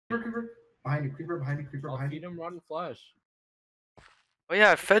creeper. Behind you, creeper, behind you, creeper, I'll behind feed you. him rotten flesh. Oh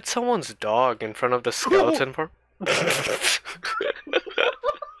yeah, I fed someone's dog in front of the skeleton farm.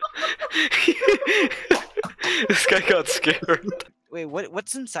 This guy got scared. Wait,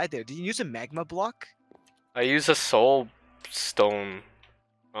 what's inside there? Did you use a magma block? I use a soul stone.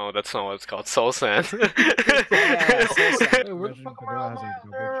 Oh, that's not what it's called. Soul sand. Yeah, soul sand. Hey, where the fuck are all my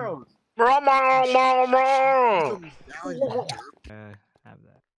arrows? Have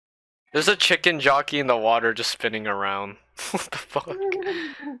that. There's a chicken jockey in the water just spinning around. What the fuck?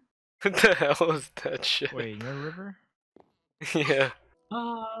 What the hell is that shit? Wait, near a river? Yeah.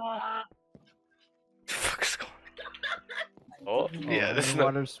 The fuck is going on? Oh, yeah, this is not...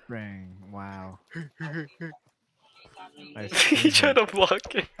 water spring. Wow. He tried to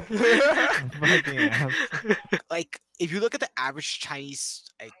block it. Fucking ass. Like, if you look at the average Chinese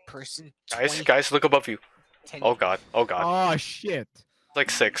person, Guys, look above you. 10 Oh god, oh god. Oh shit. It's like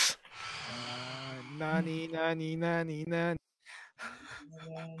 6. Nani.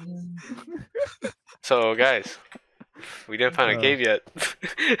 So, guys, we didn't find a cave yet.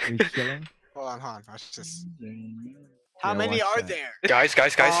 Are you chilling? Hold on. I was just. How Yeah, many watch are that. there? Guys.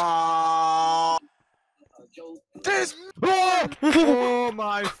 There's. Oh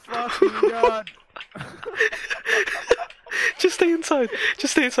my fucking god. Just stay inside.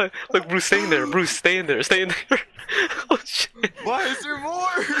 Just stay inside. Look, Bruce, stay in there. Bruce, stay in there. Stay in there. Oh shit. Why is there more?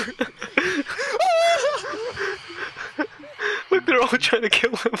 Look, they're all trying to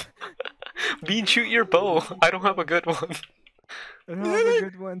kill him. Bean, shoot your bow. I don't have a good one. I have a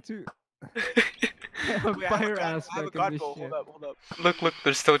good one too. Wait, Fire I have a aspect god of this bow. shit. Hold up. Look,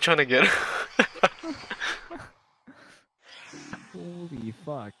 they're still trying to get him. Holy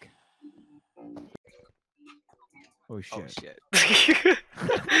fuck. Oh shit. Oh shit.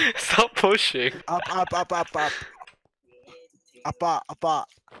 Stop pushing. Up. Oh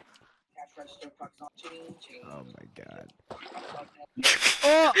my god.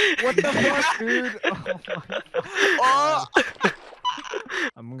 Oh! What the fuck, dude? Oh my god.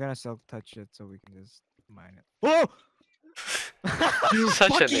 I'm gonna self-touch it so we can just mine it. Oh! You're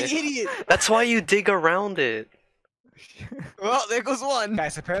such an Fucking idiot. That's why you dig around it. Well, there goes one.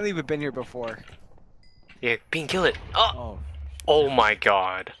 Guys, apparently we've been here before. Yeah, Bean, kill it. Oh, Oh. oh my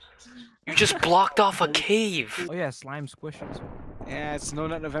god. You just blocked off a cave. Oh yeah, slime squishes. Yeah, it's No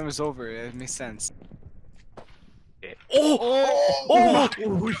Nut November's over. It makes sense. Oh!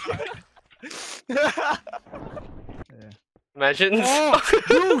 Yeah. Imagine. Oh,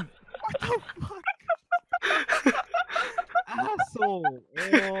 dude! What the fuck? Asshole!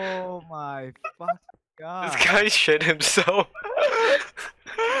 Oh my fuck god! This guy shit himself.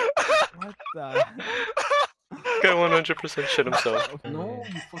 What the? This guy 100% shit himself. No,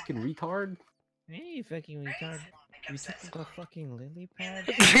 you fucking retard. Hey, you fucking retard! You took the fucking lily pad?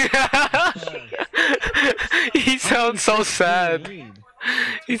 He sounds so sad.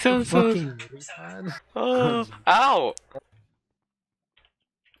 He sounds so. Fucking retard. Oh, ow!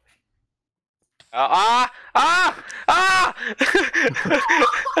 Ah! What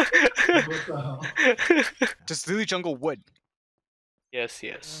the hell? Just Lily Jungle Wood. Yes.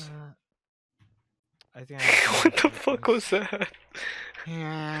 I think. What the fuck was that?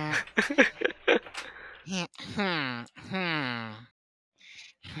 Yeah.